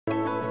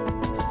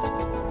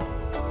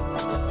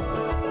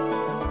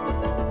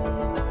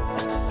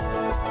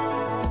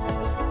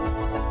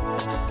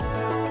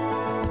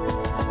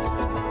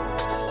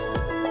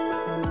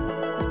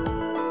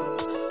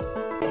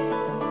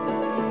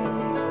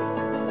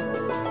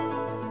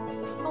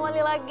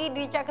kembali lagi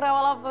di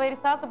Cakrawala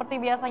pemirsa.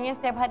 Seperti biasanya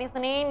setiap hari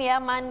Senin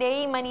ya,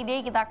 Money Day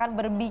kita akan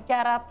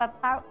berbicara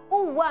tentang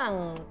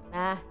uang.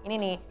 Nah ini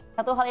nih,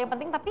 satu hal yang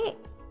penting tapi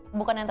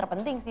bukan yang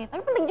terpenting sih,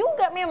 tapi penting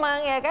juga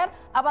memang ya kan.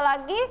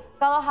 Apalagi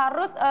kalau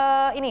harus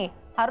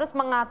harus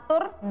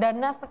mengatur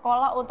dana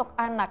sekolah untuk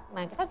anak.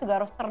 Nah kita juga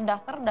harus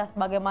cerdas-cerdas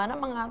bagaimana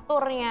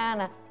mengaturnya.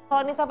 Nah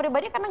kalau Nisa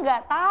pribadi karena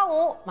nggak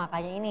tahu,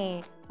 makanya ini.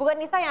 Bukan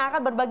Nisa yang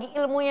akan berbagi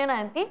ilmunya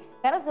nanti,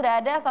 karena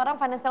sudah ada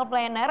seorang financial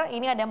planner,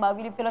 ini ada Mbak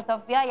Willy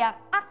Filosofia yang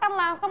akan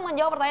langsung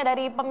menjawab pertanyaan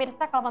dari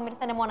pemirsa kalau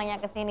pemirsa yang mau nanya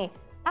ke sini.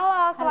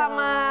 Halo,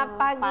 selamat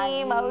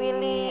pagi Mbak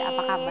Willy.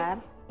 Apa kabar?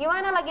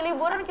 Gimana, lagi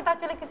liburan kita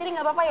culik ke sini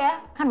nggak apa-apa ya?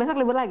 Kan besok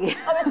libur lagi.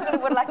 Oh besok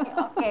libur lagi,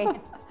 oke.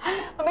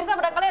 Pemirsa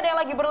barangkali ada yang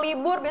lagi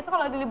berlibur, biasa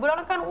kalau lagi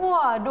liburan kan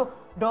waduh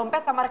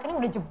dompet sama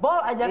rekening udah jebol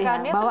aja kan.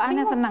 Iya,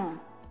 bawaannya seneng.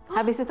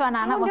 Habis itu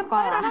anak-anak mau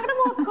sekolah. Anak-anak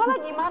mau sekolah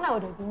gimana?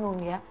 Udah bingung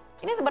ya.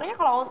 Ini sebenarnya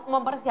kalau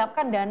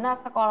mempersiapkan dana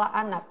sekolah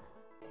anak,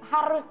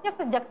 harusnya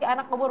sejak si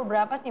anak umur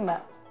berapa sih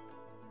Mbak?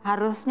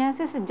 Harusnya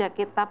sih sejak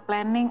kita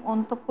planning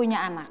untuk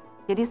punya anak.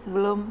 Jadi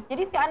sebelum...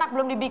 Jadi si anak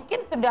belum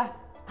dibikin sudah?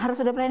 Harus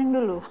sudah planning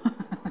dulu.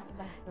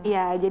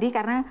 Iya, jadi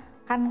karena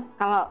kan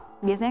kalau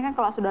biasanya kan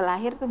kalau sudah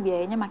lahir tuh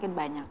biayanya makin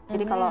banyak.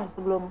 Jadi kalau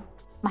sebelum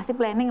masih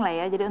planning lah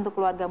ya, jadi untuk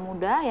keluarga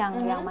muda yang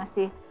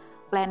masih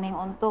planning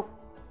untuk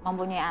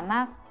mempunyai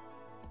anak,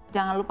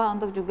 jangan lupa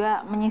untuk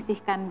juga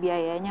menyisihkan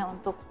biayanya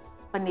untuk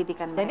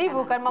pendidikan. Jadi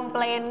bukan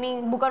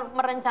memplanning, bukan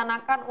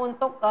merencanakan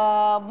untuk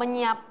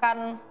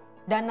menyiapkan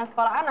dana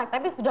sekolah anak,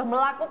 tapi sudah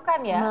melakukan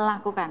ya?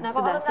 Melakukan, nah,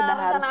 sudah harus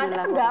dilakukan.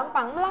 Kan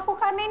gampang,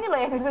 melakukannya ini loh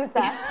yang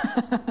susah.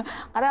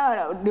 Karena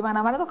di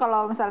mana-mana tuh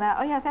kalau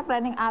misalnya, oh ya saya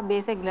planning A, B,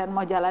 C, giliran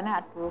mau jalannya,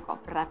 aduh kok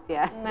berat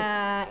ya.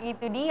 Nah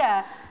itu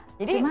dia.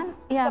 Jadi cuman,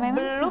 ya,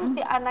 sebelum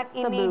si anak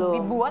ini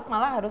dibuat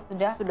malah harus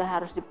sudah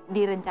harus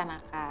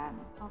direncanakan.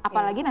 Okay.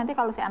 Apalagi nanti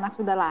kalau si anak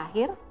sudah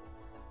lahir,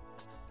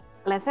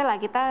 let's say lah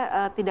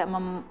kita tidak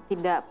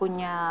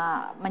punya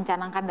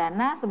mencanangkan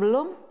dana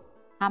sebelum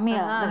hamil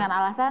dengan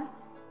alasan,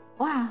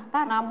 wah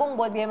ntar nabung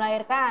buat biaya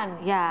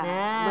melahirkan. Ya,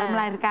 buat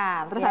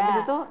melahirkan. Terus habis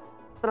itu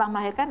setelah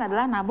melahirkan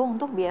adalah nabung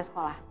untuk biaya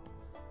sekolah.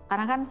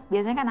 Karena kan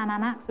biasanya kan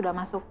anak-anak sudah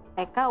masuk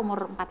TK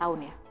umur 4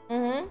 tahun ya.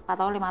 4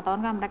 tahun, 5 tahun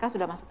kan mereka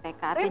sudah masuk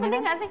TK. Tapi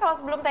penting nggak sih kalau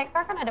sebelum TK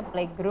kan ada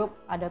playgroup,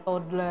 ada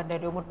toddler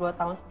dari umur 2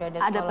 tahun sudah ada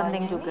sekolahnya.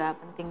 Ada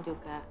penting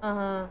juga.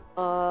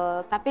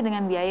 Tapi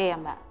dengan biaya ya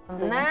Mbak.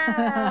 Tentunya.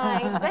 Nah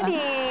itu tadi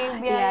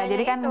biayanya. Ya,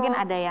 jadi kan mungkin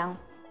ada yang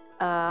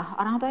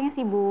orang tuanya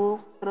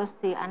sibuk, terus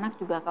si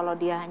anak juga kalau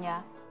dia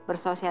hanya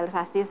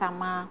bersosialisasi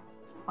sama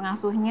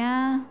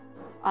pengasuhnya,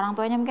 orang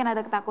tuanya mungkin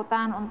ada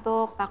ketakutan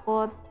untuk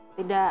takut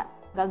tidak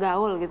gak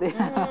gaul gitu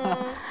ya.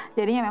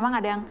 Jadinya memang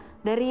ada yang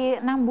dari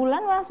 6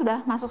 bulan malah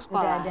sudah masuk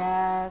sekolah.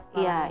 Sudah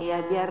ada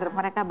Iya, biar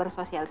mereka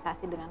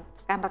bersosialisasi dengan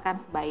rekan-rekan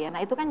sebaya.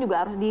 Nah itu kan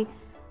juga harus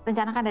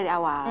direncanakan dari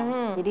awal.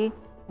 Jadi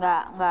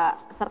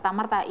nggak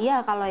serta-merta,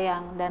 iya kalau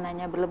yang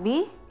dananya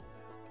berlebih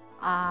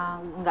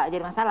nggak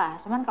jadi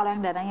masalah. Cuman kalau yang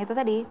dananya itu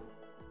tadi,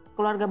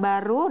 keluarga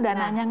baru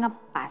dananya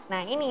ngepas.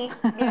 Nah ini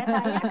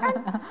biasanya kan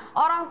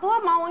orang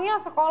tua maunya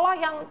sekolah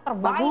yang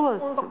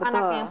terbaik untuk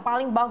anaknya, yang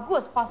paling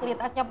bagus,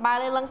 fasilitasnya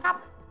paling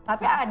lengkap.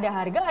 Tapi ada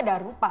harga, ada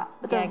rupa,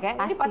 ya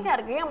kan? Jadi pasti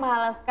harganya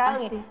mahal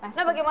sekali. Pasti.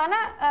 Nah bagaimana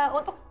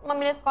untuk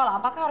memilih sekolah?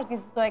 Apakah harus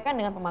disesuaikan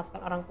dengan pemasukan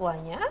orang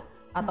tuanya?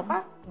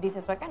 Ataukah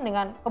disesuaikan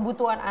dengan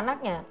kebutuhan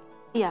anaknya?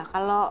 Iya,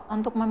 kalau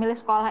untuk memilih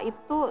sekolah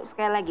itu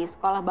sekali lagi,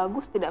 sekolah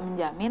bagus tidak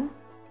menjamin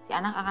si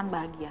anak akan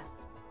bahagia.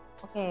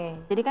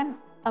 Oke. Jadi kan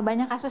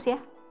banyak kasus ya.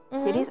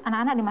 Jadi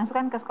anak-anak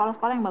dimasukkan ke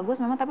sekolah-sekolah yang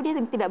bagus memang tapi dia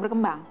tidak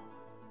berkembang.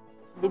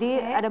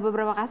 Jadi ada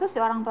beberapa kasus si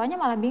orang tuanya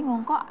malah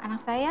bingung, kok anak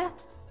saya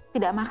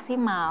tidak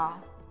maksimal.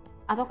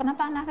 Atau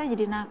kenapa anak saya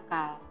jadi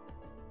nakal.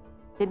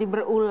 Jadi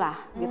berulah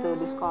gitu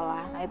di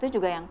sekolah. Nah itu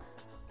juga yang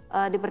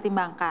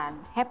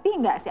dipertimbangkan. Happy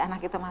nggak si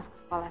anak itu masuk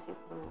sekolah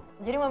situ.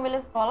 Jadi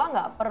memilih sekolah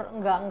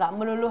nggak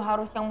melulu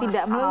harus yang mahal.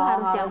 Tidak melulu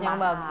harus yang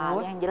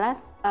bagus. Yang jelas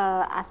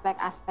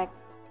aspek-aspek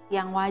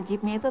yang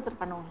wajibnya itu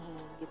terpenuhi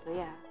gitu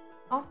ya.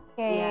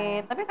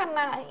 Oke, tapi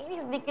karena ini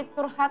sedikit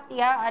curhat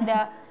ya,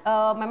 ada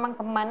memang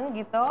teman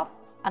gitu,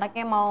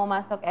 anaknya mau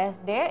masuk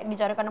SD,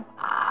 dicarikan yang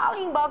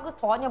paling bagus,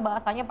 pokoknya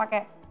bahasanya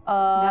pakai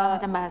segala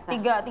macam bahasa.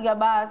 Tiga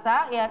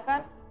bahasa ya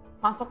kan,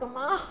 masuknya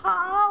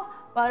mahal,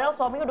 padahal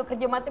suaminya udah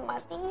kerja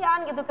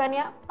mati-matian gitu kan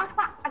ya,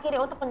 paksa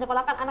akhirnya untuk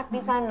menyekolahkan anak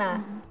di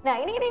sana. Nah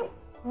ini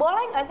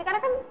boleh nggak sih,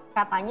 karena kan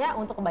katanya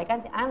untuk kebaikan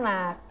si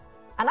anak.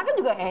 Anaknya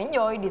juga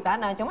enjoy di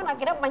sana, cuman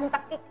akhirnya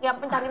mencekik yang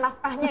pencari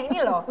nafkahnya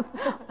ini loh.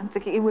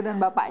 Mencekik ibu dan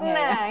bapaknya.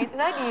 Nah ya. itu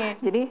tadi.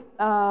 Jadi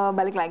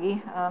balik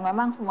lagi,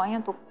 memang semuanya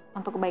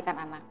untuk kebaikan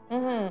anak.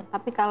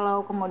 Tapi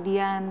kalau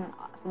kemudian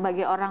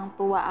sebagai orang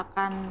tua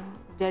akan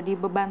jadi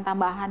beban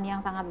tambahan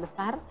yang sangat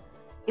besar,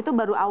 itu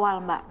baru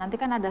awal Mbak.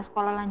 Nanti kan ada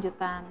sekolah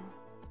lanjutan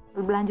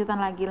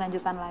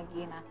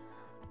lagi. Nah,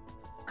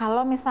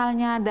 kalau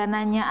misalnya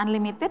dananya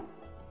unlimited,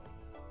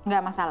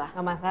 nggak masalah.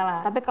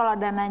 Tapi kalau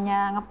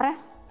dananya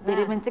ngepres,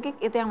 jadi mencekik,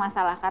 itu yang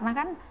masalah. Karena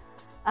kan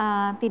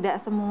tidak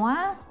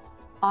semua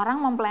orang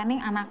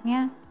memplanning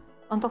anaknya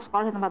untuk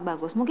sekolah di tempat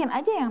bagus. Mungkin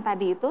aja yang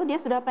tadi itu dia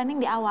sudah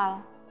planning di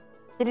awal.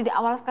 Jadi di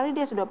awal sekali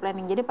dia sudah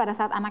planning. Jadi pada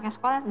saat anaknya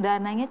sekolah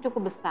dananya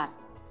cukup besar.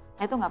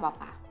 Nah itu nggak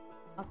apa-apa.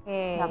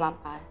 Oke. Nggak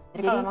apa-apa.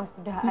 Jadi kalau memang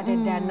sudah ada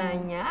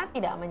dananya,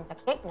 tidak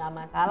mencekik, nggak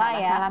masalah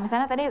nggak ya. masalah.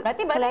 Misalnya tadi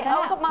Berarti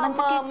untuk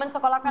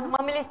mensekolahkan,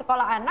 memilih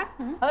sekolah anak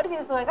harus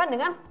disesuaikan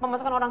dengan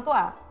pemasukan orang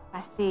tua.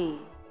 Pasti.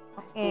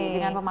 Oke.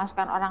 Dengan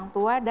pemasukan orang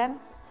tua dan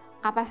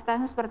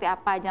kapasitasnya seperti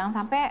apa. Jangan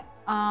sampai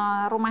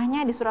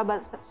rumahnya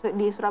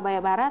di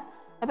Surabaya Barat,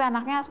 tapi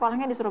anaknya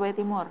sekolahnya di Surabaya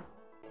Timur.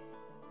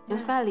 Jauh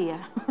sekali ya.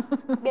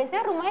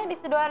 Biasanya rumahnya di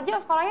Sidoarjo,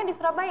 sekolahnya di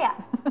Surabaya.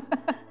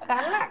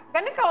 Karena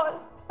kalau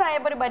saya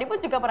pribadi pun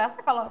juga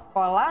merasa kalau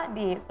sekolah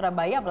di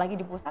Surabaya, apalagi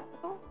di pusat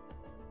itu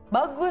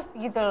bagus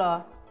gitu loh.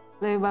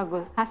 Lebih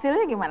bagus.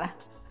 Hasilnya gimana?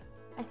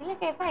 Hasilnya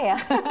kayak saya.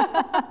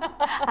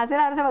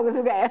 Hasilnya harusnya bagus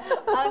juga ya.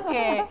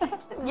 Oke.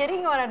 Jadi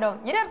gimana dong?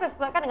 Jadi harus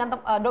sesuaikan dengan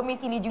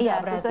domisili juga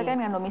berarti? Iya, sesuaikan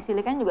dengan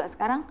domisili. Kan juga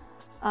sekarang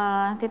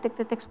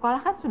titik-titik sekolah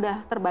kan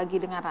sudah terbagi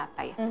dengan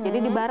rata ya. Jadi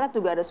di barat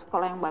juga ada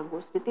sekolah yang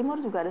bagus, di timur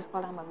juga ada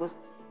sekolah yang bagus.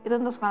 Itu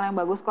untuk sekolah yang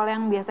bagus, sekolah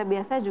yang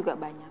biasa-biasa juga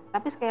banyak.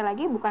 Tapi sekali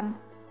lagi bukan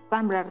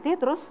berarti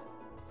terus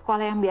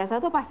sekolah yang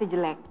biasa tuh pasti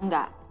jelek.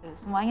 Enggak.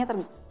 Semuanya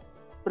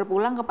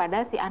berpulang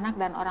kepada si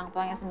anak dan orang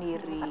tuanya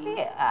sendiri.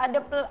 Tapi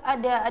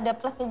ada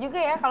plusnya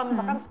juga ya kalau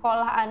misalkan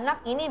sekolah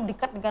anak ini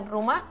dekat dengan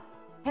rumah,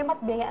 hemat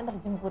biaya antar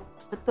jemput.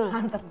 Betul.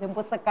 Antar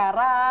jemput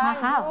sekarang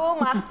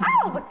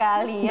mahal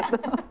sekali ya.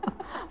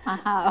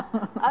 Mahal.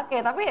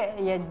 Oke, tapi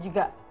ya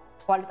juga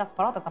kualitas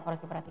sekolah tetap harus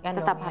diperhatikan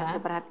tetap dong, harus ya.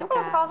 diperhatikan. Tapi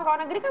kalau sekolah-sekolah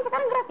negeri kan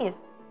sekarang gratis.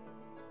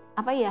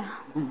 Apa ya?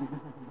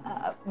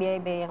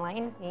 Biaya-biaya yang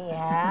lain sih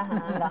ya,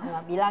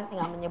 nggak bilang sih,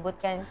 nggak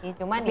menyebutkan sih,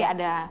 cuman tapi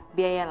ada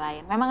biaya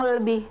lain. Memang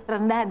lebih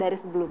rendah dari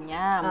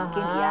sebelumnya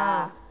mungkin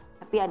ya,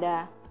 tapi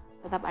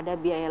tetap ada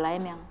biaya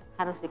lain yang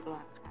harus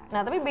dikeluarkan.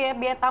 Nah tapi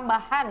biaya-biaya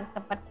tambahan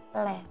seperti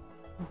les,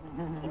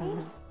 ini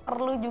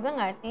perlu juga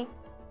nggak sih?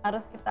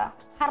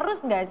 Harus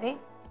nggak sih?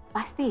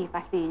 Pasti.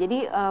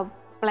 Jadi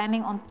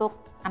planning untuk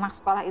anak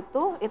sekolah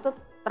itu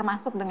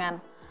termasuk dengan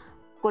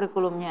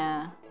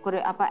kurikulumnya.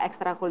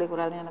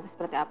 Ekstrakurikulernya nanti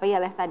seperti apa ya.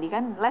 Les tadi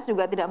kan, les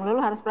juga tidak melulu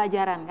harus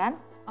pelajaran kan.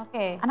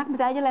 Oke. Anak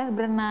bisa aja les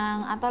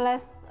berenang atau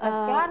les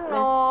piano,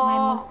 les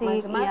main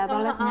musik ya, atau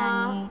les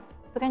nyanyi.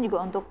 Itu kan juga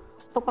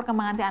untuk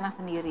perkembangan si anak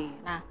sendiri.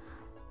 Nah,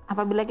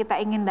 apabila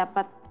kita ingin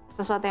dapat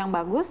sesuatu yang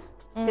bagus,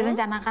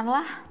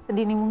 direncanakanlah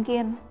sedini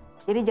mungkin.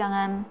 Jadi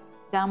jangan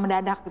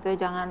mendadak gitu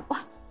ya, jangan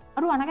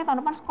aduh anaknya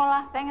tahun depan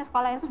sekolah, saya ingin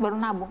sekolah itu baru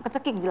nabung,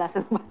 kecekik jelas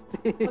itu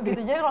pasti. Oh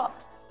gitu,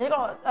 jadi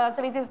kalau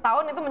selisih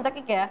setahun itu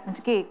mencekik ya?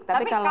 Mencekik.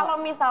 Tapi kalau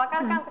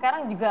misalkan kan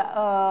sekarang juga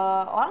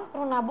orang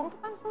suruh nabung tuh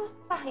kan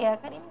susah ya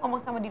kan, ini ngomong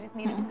sama diri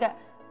sendiri juga.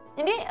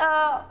 Jadi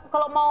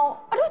kalau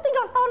mau, aduh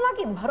tinggal setahun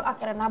lagi, baru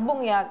akhirnya nabung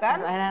ya kan?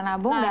 Akhirnya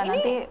nabung dan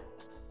nanti...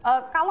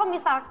 kalau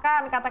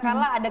misalkan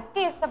katakanlah ada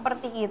case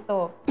seperti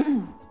itu,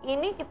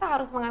 ini kita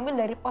harus mengambil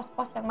dari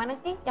pos-pos yang mana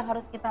sih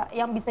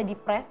yang bisa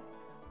dipres?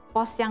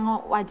 Pos yang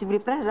wajib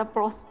dipres adalah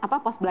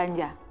pos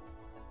belanja.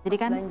 Jadi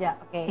kan, belanja,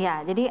 oke.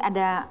 Ya, jadi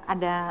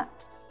ada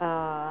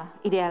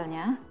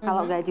idealnya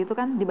kalau gaji itu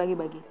kan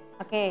dibagi-bagi.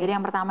 Oke. Jadi yang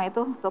pertama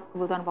itu untuk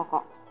kebutuhan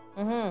pokok.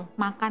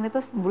 Makan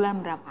itu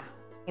sebulan berapa?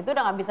 Itu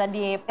udah nggak bisa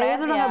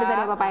dipres itu udah nggak bisa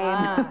diapa-apain.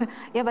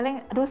 Ya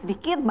paling aduh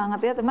sedikit banget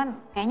ya teman,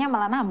 kayaknya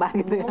malah nambah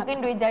gitu ya. Mungkin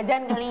duit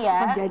jajan kali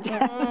ya. Jajan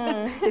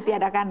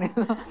ditiadakan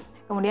gitu.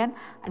 Kemudian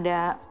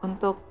ada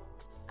untuk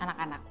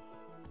anak-anak.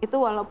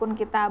 Itu walaupun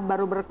kita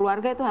baru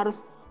berkeluarga itu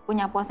harus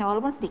punya posnya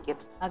walaupun sedikit.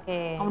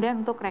 Oke. Kemudian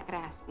untuk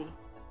rekreasi.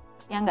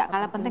 Yang nggak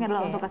kalah penting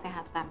adalah untuk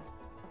kesehatan.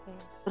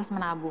 Terus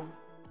menabung.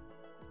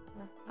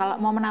 Kalau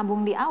mau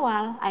menabung di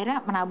awal,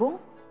 akhirnya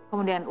menabung,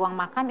 kemudian uang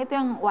makan itu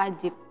yang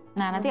wajib.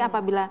 Nah nanti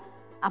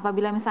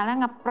apabila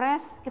misalnya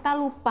ngepres, kita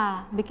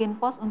lupa bikin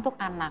pos untuk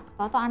anak.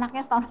 Tahu-tahu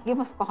anaknya setahun lagi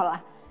mau sekolah.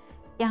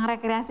 Yang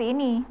rekreasi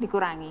ini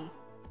dikurangi.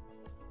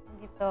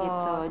 Gitu.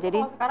 Jadi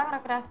kalau sekarang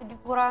rekreasi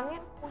dikurangin,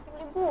 musim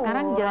liburan.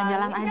 Sekarang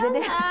jalan-jalan aja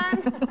deh.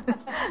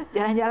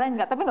 Jalan-jalan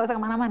tapi nggak usah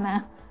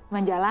kemana-mana.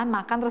 Jalan,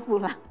 makan terus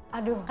pulang.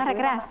 Aduh, kan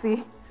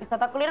rekreasi.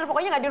 Wisata kuliner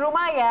pokoknya nggak di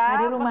rumah ya. Nggak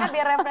di rumah. Makanya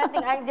biar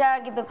refreshing aja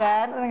gitu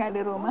kan. Nggak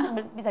di rumah.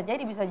 Bisa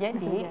jadi.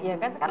 Ya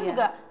kan sekarang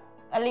juga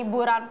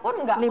liburan pun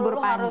nggak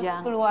perlu harus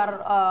keluar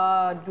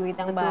duit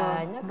yang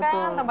banyak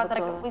kan. Tempat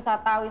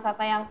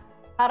wisata yang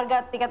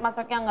harga tiket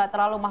masuknya nggak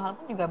terlalu mahal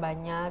pun juga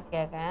banyak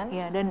ya kan.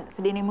 Iya, dan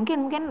sedini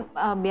mungkin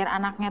biar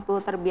anaknya tuh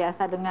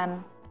terbiasa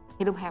dengan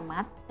hidup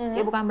hemat.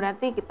 Ya bukan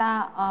berarti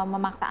kita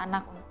memaksa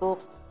anak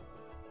untuk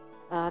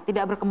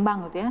tidak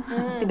berkembang gitu ya,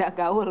 tidak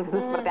gaul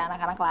gitu seperti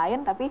anak-anak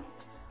lain, tapi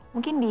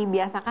mungkin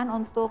dibiasakan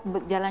untuk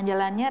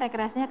jalan-jalannya,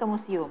 rekreasinya ke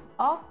museum.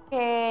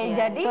 Oke,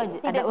 ya, jadi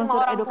tidak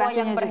cuma orang tua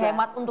yang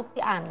berhemat juga untuk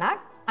si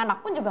anak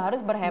pun juga harus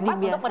berhemat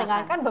untuk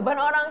meringankan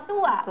beban orang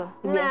tua.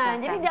 Betul, nah,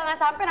 jadi jangan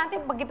sampai nanti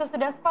begitu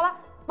sudah sekolah,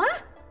 mah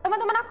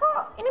teman-teman aku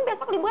ini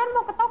besok liburan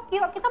mau ke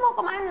Tokyo, kita mau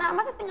kemana?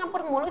 Masa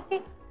Singapura mulu sih?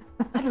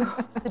 Aduh,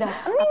 sudah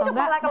pening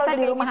kepala kalau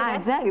di rumah gitu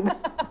aja gitu.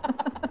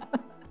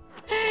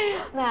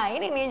 Nah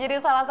ini nih jadi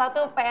salah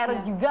satu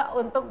PR juga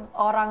untuk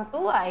orang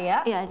tua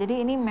ya. Iya,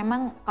 jadi ini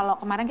memang kalau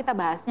kemarin kita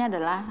bahasnya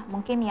adalah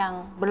mungkin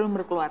yang belum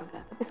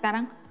berkeluarga. Tapi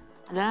sekarang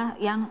adalah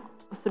yang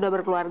sudah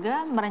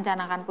berkeluarga,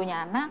 merencanakan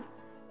punya anak.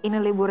 ini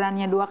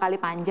liburannya 2 kali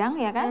panjang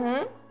ya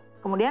kan.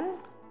 Kemudian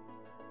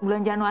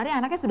bulan Januari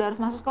anaknya sudah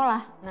harus masuk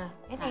sekolah. Nah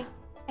ini,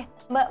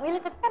 Mbak Willy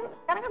tapi kan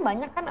sekarang kan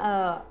banyak kan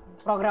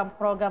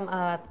program-program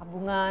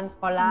tabungan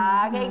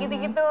sekolah kayak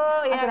gitu-gitu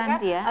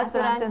Asuransi ya kan?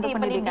 Asuransi untuk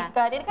pendidikan.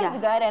 Ini kan Ya,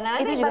 juga ada. Nah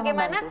nanti itu juga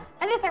bagaimana, membantu.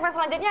 nanti segmen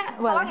selanjutnya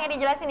tolong ya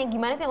dijelasin nih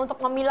gimana sih untuk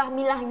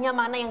memilah-milahnya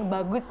mana yang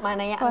bagus,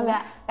 mana yang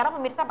enggak. Karena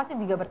pemirsa pasti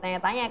juga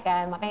bertanya-tanya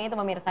kan, makanya itu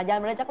pemirsa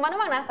jangan belajar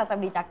kemana-mana, tetap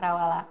di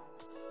Cakrawala.